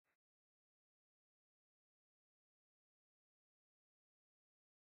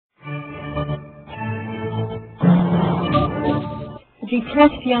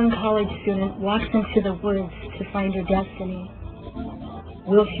depressed young college student walks into the woods to find her destiny.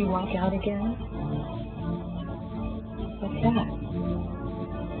 Will she walk out again? What's that?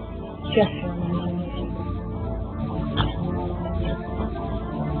 Just her imagination.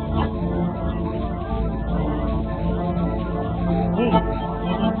 Wait, maybe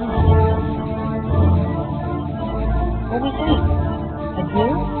not. What was that? A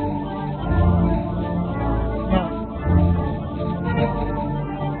deer? No.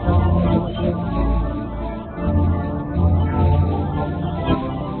 It was you.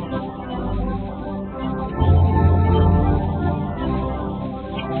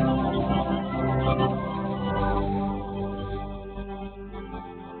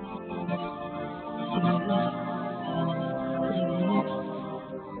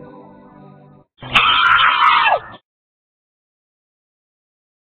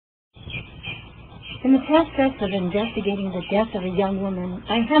 In the process of investigating the death of a young woman,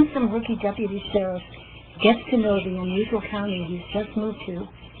 my handsome rookie deputy sheriff gets to know the unusual county he's just moved to,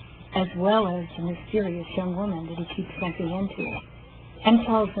 as well as the mysterious young woman that he keeps bumping into, and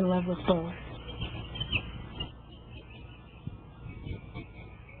falls in love with both.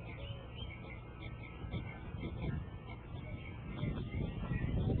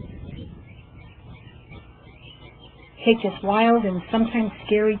 Take this wild and sometimes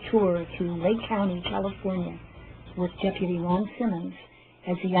scary tour through Lake County, California, with Deputy Ron Simmons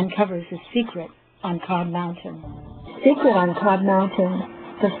as he uncovers a secret on Cobb Mountain. Secret on Cobb Mountain,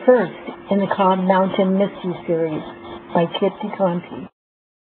 the first in the Cobb Mountain Mystery Series by DeCanti.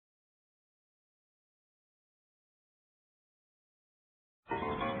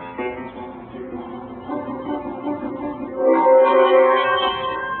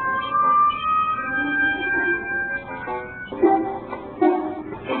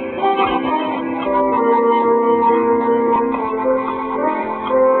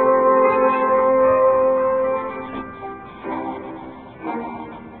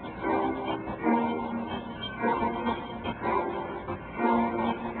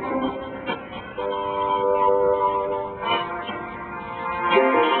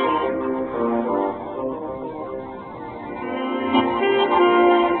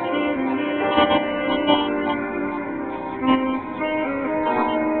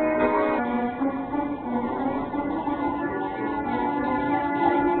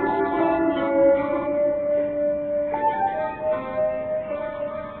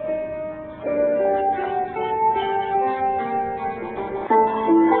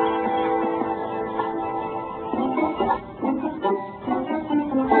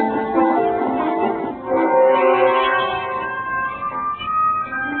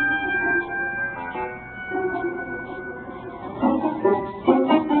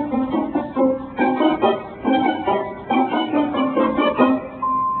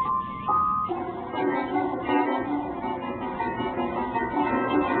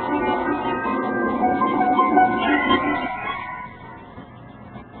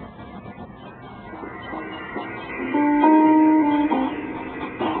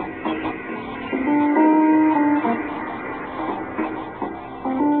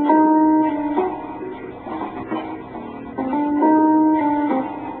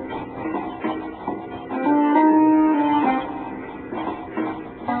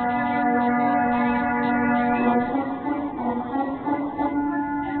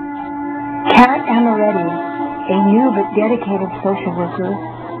 A new but dedicated social worker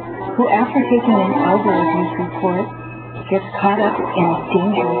who, after taking an elder abuse report, gets caught up in a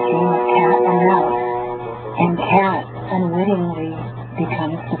dangerous game of cat and mouse, and Cat unwittingly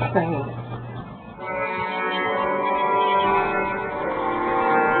becomes the prey.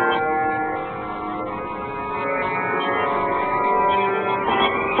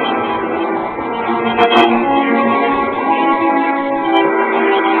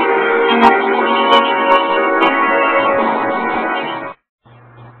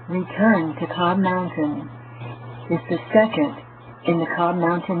 Return to Cobb Mountain is the second in the Cobb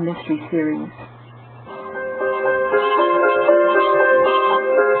Mountain Mystery Series.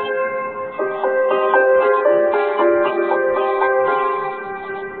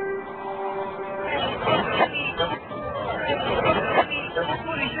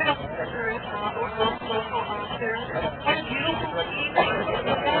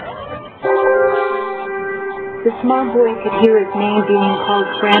 The small boy could hear his name being called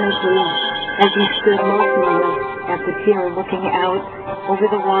frantically as he stood motionless at the pier looking out over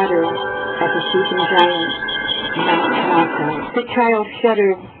the water at the sleeping giant, Mount Nasa. The child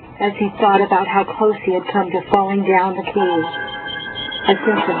shuddered as he thought about how close he had come to falling down the cave. A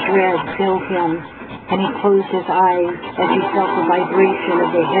sense of dread filled him and he closed his eyes as he felt the vibration of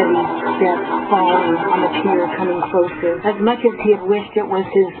the heavy steps falling on the pier coming closer. As much as he had wished it was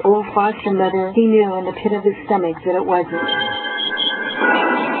his old foster mother, he knew in the pit of his stomach that it wasn't.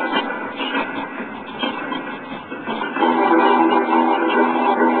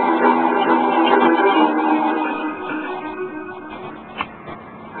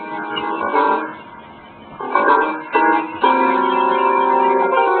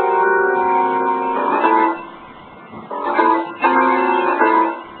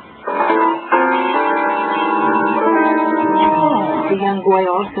 The young boy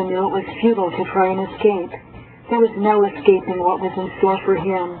also knew it was futile to try and escape. There was no escaping what was in store for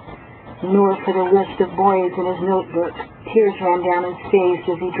him, nor for the list of boys in his notebook. Tears ran down his face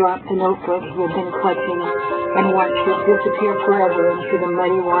as he dropped the notebook he had been clutching and watched it disappear forever into the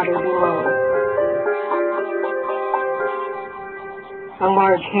muddy water below. A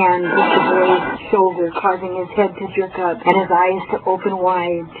large hand hit the boy's shoulder, causing his head to jerk up and his eyes to open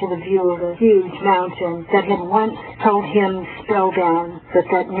wide to the view of a huge mountain that had once held him spellbound, but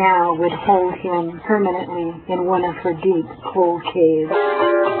that now would hold him permanently in one of her deep, cold caves.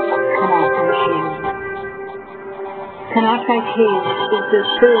 Kanaka Cave is the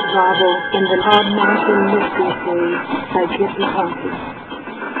third novel in the COBB Mountain Mystery Series by DeCanti.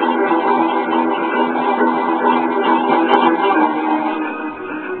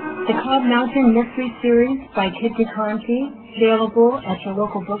 The COBB Mountain Mystery Series by DeCanti, available at your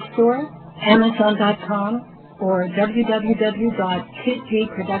local bookstore, Amazon.com, or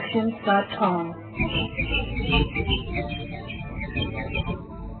www.kitgproductions.com.